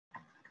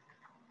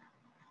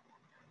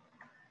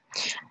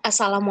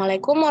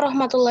Assalamualaikum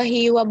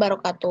warahmatullahi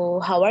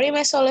wabarakatuh. How are you,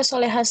 my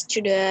soleh-soleha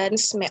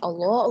students? May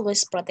Allah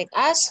always protect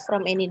us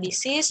from any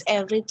disease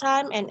every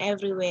time and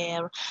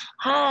everywhere.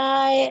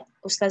 Hi,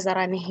 Ustazah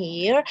Rani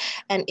here,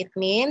 and it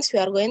means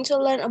we are going to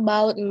learn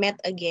about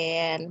math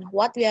again.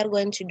 What we are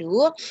going to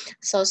do?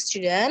 So,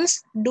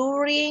 students,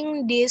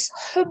 during this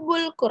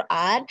Hubbul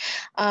Quran,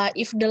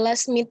 if the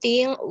last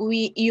meeting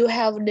you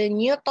have the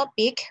new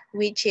topic,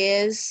 which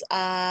is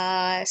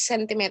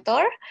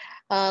centimeter.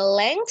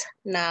 Length.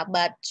 Nah,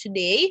 but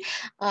today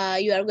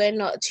you are going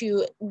not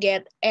to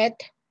get at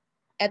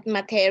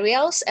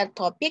materials at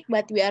topic,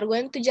 but we are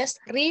going to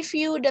just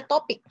review the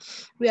topic.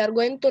 We are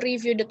going to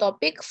review the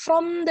topic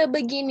from the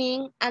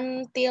beginning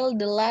until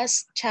the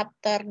last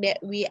chapter that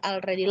we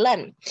already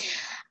learned.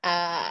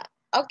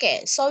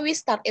 Okay, so we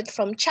started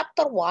from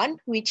chapter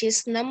 1, which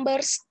is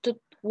numbers to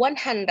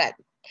 100.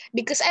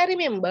 Because I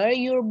remember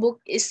your book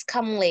is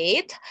come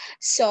late,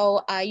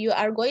 so you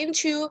are going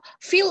to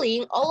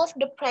filling all of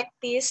the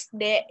practice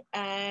that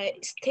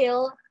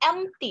still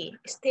empty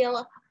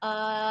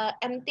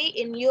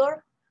in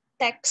your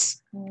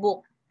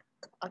textbook.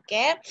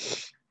 Okay,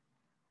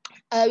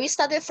 we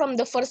started from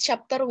the first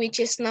chapter,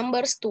 which is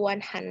numbers to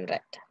 100.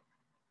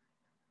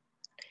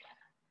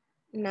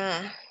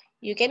 Nah,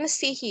 you can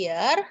see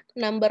here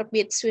number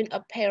between a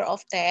pair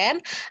of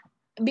 10.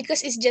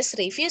 Because it's just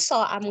review,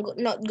 so I'm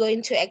not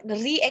going to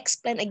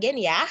re-explain again,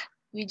 yeah.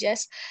 We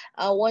just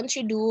want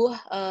to do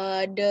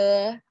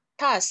the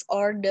task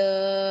or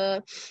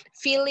the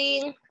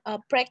filling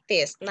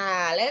practice.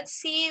 Now, let's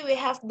see, we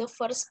have the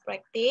first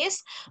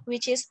practice,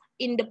 which is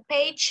in the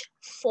page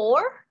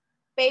 4.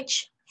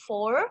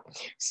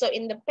 So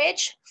in the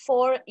page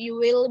 4, you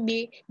will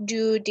be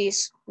do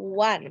this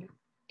one.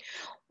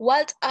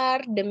 What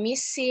are the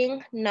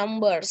missing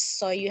numbers?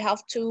 So you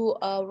have to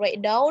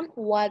write down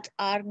what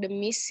are the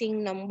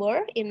missing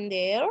number in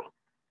there.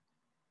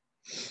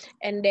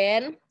 And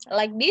then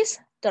like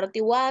this,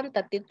 31,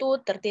 32,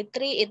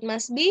 33, it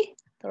must be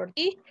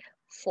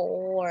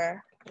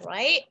 34,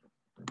 right?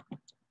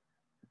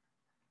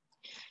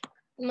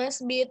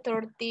 Must be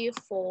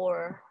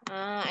 34.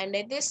 And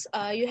that is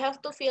you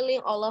have to fill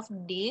in all of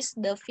these,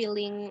 the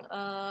filling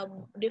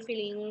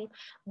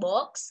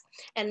box.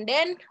 And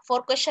then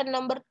for question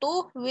number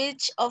 2,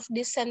 which of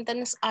these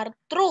sentence are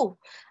true?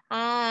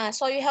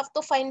 So you have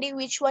to find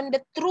which one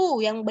the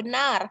true, yang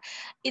benar.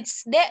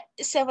 It's that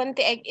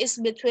 78 is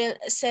between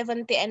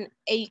 70 and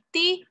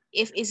 80.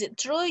 If is it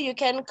true, you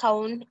can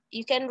count,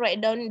 you can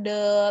write down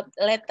the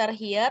letter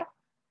here.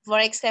 For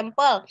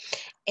example,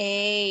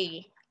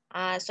 A.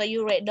 So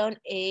you write down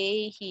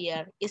A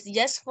here. It's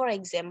just for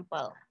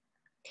example.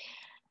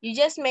 You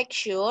just make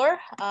sure,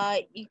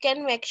 you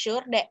can make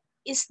sure that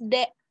is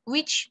that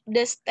which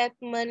the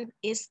statement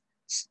is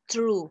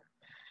true.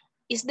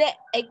 Is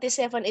that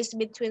 87 is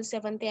between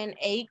 70 and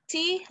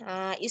 80?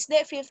 Is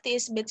that 50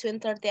 is between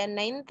 30 and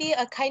 90?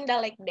 Kinda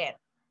like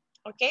that.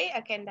 Okay,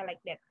 kinda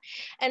like that.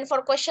 And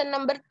for question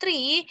number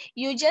 3,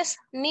 you just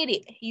need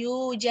it.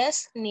 You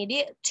just need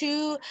it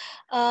to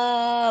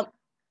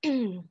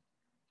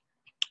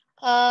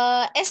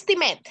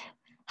estimate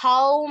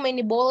how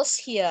many balls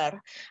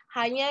here.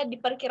 Hanya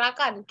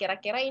diperkirakan,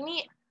 kira-kira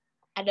ini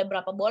ada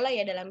berapa bola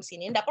ya dalam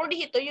sini. Nggak perlu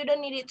dihitung, you don't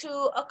need it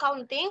to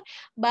accounting,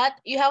 but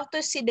you have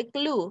to see the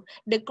clue.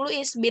 The clue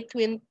is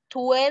between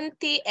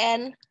 20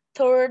 and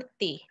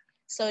 30.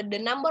 So the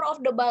number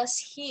of the balls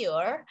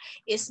here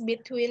is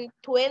between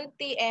 20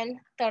 and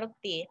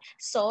 30.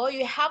 So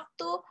you have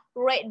to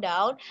write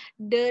down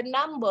the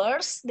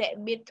numbers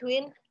that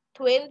between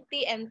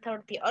 20 and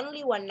 30,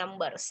 only one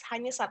numbers.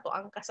 Hanya satu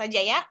angka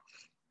saja ya.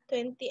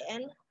 20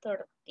 and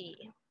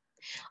 30.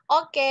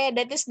 Okay,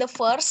 that is the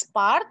first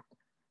part.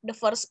 The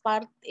first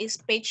part is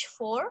page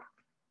 4.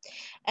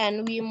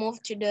 And we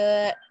move to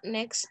the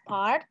next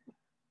part.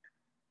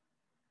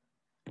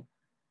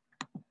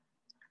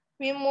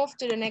 We move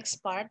to the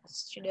next part,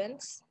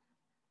 students.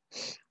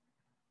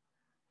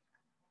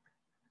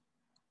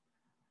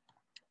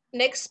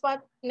 Next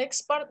part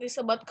is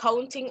about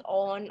counting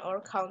on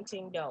or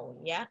counting down.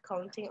 Yeah,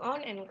 counting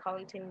on and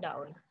counting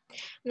down.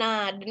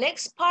 Now, the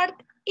next part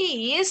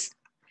is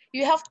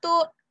we have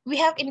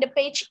in the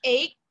page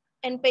 8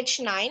 and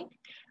page 9.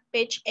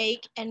 Page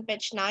 8 and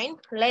page 9.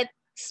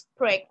 Let's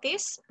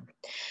practice.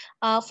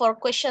 For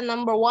question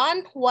number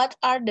 1, what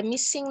are the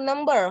missing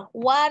number?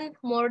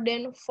 1 more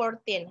than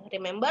 14.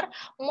 Remember,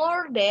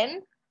 more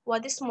than,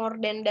 what is more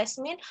than does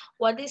mean?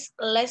 What is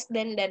less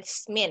than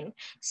does mean?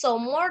 So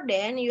more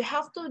than, you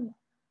have to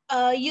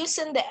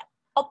using the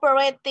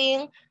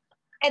operating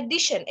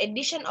addition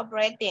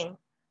operating.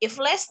 If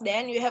less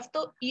than, you have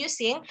to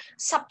using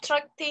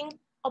subtracting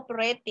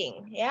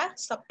operating, yeah,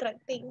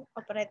 subtracting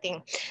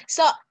operating.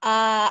 So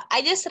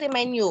I just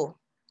remind you.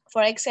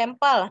 For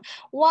example,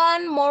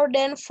 1 more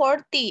than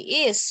 40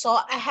 is,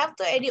 so I have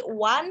to edit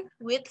 1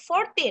 with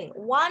 14.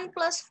 1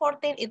 plus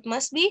 14, it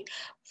must be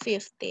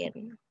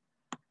 15.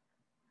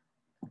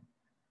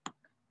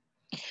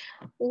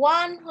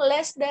 1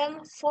 less than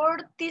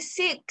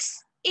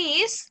 46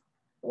 is,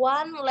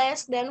 1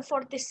 less than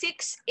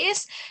 46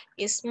 is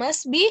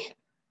must be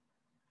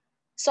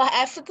So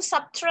I have to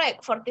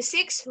subtract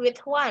 46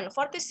 with 1.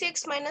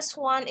 46 minus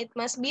 1, it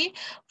must be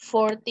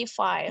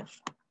 45.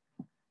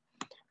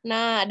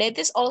 Nah, that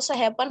is also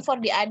happen for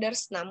the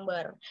others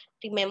number.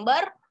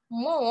 Remember,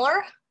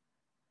 more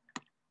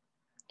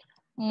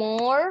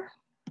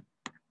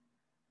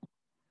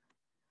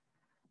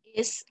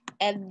is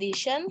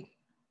addition,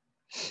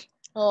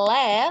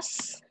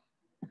 less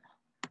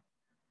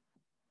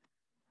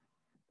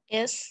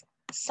is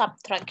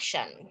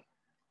subtraction.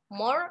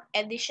 More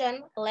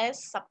addition,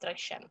 less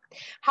subtraction.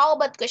 How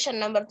about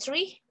question number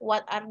 3?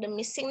 What are the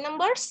missing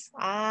numbers?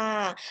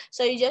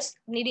 So you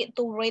just needed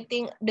to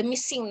rating the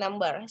missing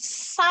number.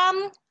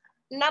 Some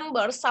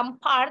number, some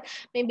part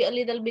may be a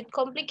little bit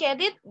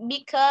complicated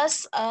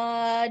because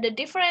the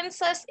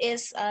differences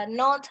is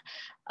not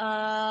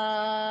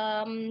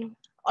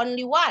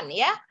only one,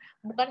 ya.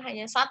 Bukan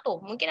hanya satu.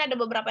 Mungkin ada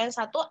beberapa yang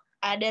satu,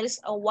 there is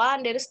a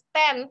 1, there is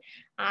 10.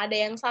 Ada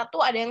yang 1,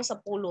 ada yang 10.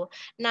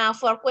 Now,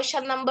 for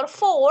question number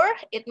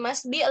 4, it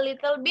must be a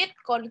little bit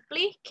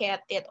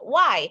complicated.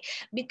 Why?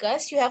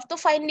 Because you have to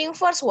finding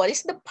first what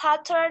is the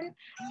pattern.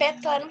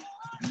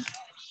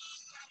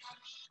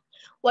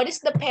 What is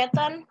the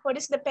pattern? What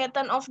is the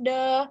pattern of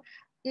the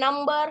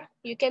number?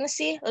 You can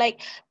see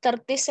like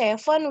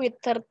 37 with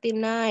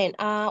 39.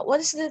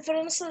 What is the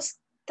differences?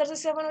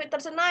 37 with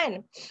 39.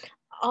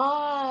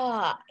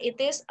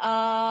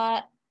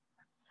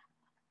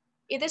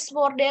 It is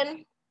more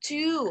than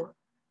 2.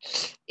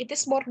 It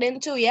is more than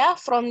 2, yeah.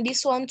 From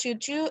this one to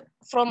 2,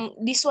 from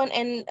this one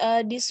and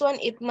this one,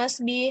 it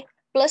must be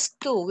plus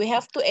 2. We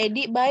have to add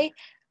it by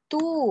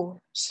 2.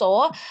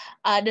 So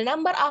the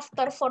number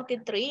after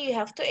 43, you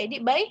have to add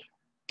it by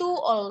 2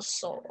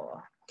 also.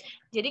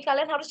 Jadi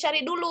kalian harus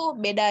cari dulu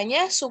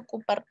bedanya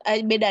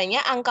bedanya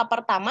angka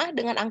pertama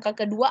dengan angka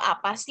kedua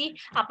apa sih?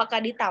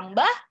 Apakah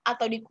ditambah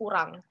atau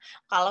dikurang?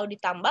 Kalau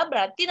ditambah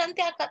berarti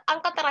nanti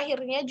angka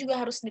terakhirnya juga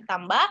harus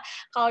ditambah.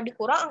 Kalau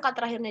dikurang angka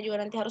terakhirnya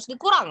juga nanti harus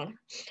dikurang.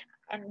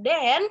 And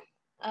then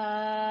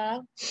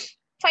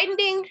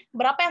finding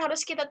berapa yang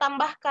harus kita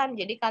tambahkan.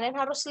 Jadi kalian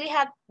harus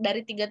lihat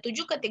dari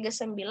 37 ke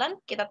 39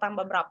 kita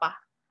tambah berapa?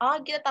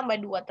 Kita tambah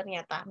 2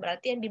 ternyata.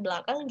 Berarti yang di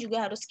belakang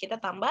juga harus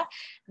kita tambah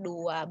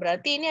 2.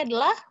 Berarti ini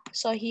adalah,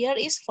 so here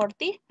is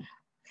 45.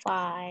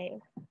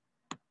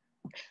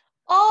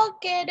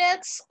 Okay,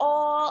 that's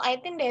all. I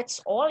think that's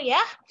all,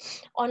 ya.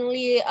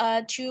 Only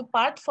 2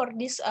 part for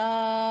this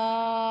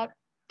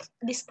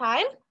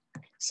time.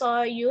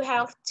 So you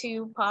have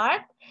 2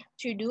 part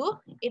to do.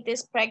 It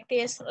is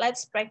practice.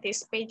 Let's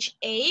practice page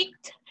 8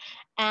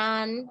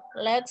 and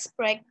let's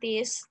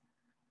practice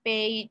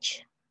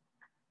page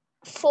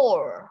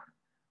 4.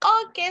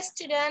 Okay,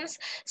 students.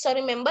 So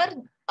remember,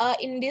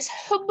 in this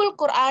Hubbul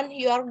Quran,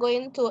 you are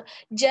going to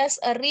just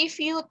a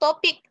review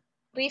topic.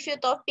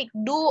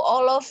 Do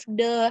all of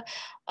the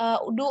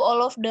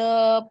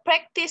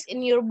practice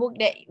in your book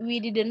that we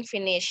didn't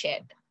finish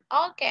it.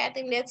 Okay, I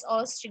think that's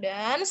all,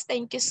 students.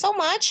 Thank you so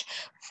much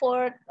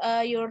for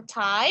your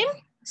time.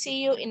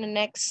 See you in the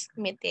next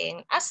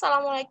meeting.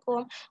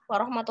 Assalamualaikum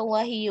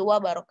warahmatullahi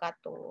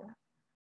wabarakatuh.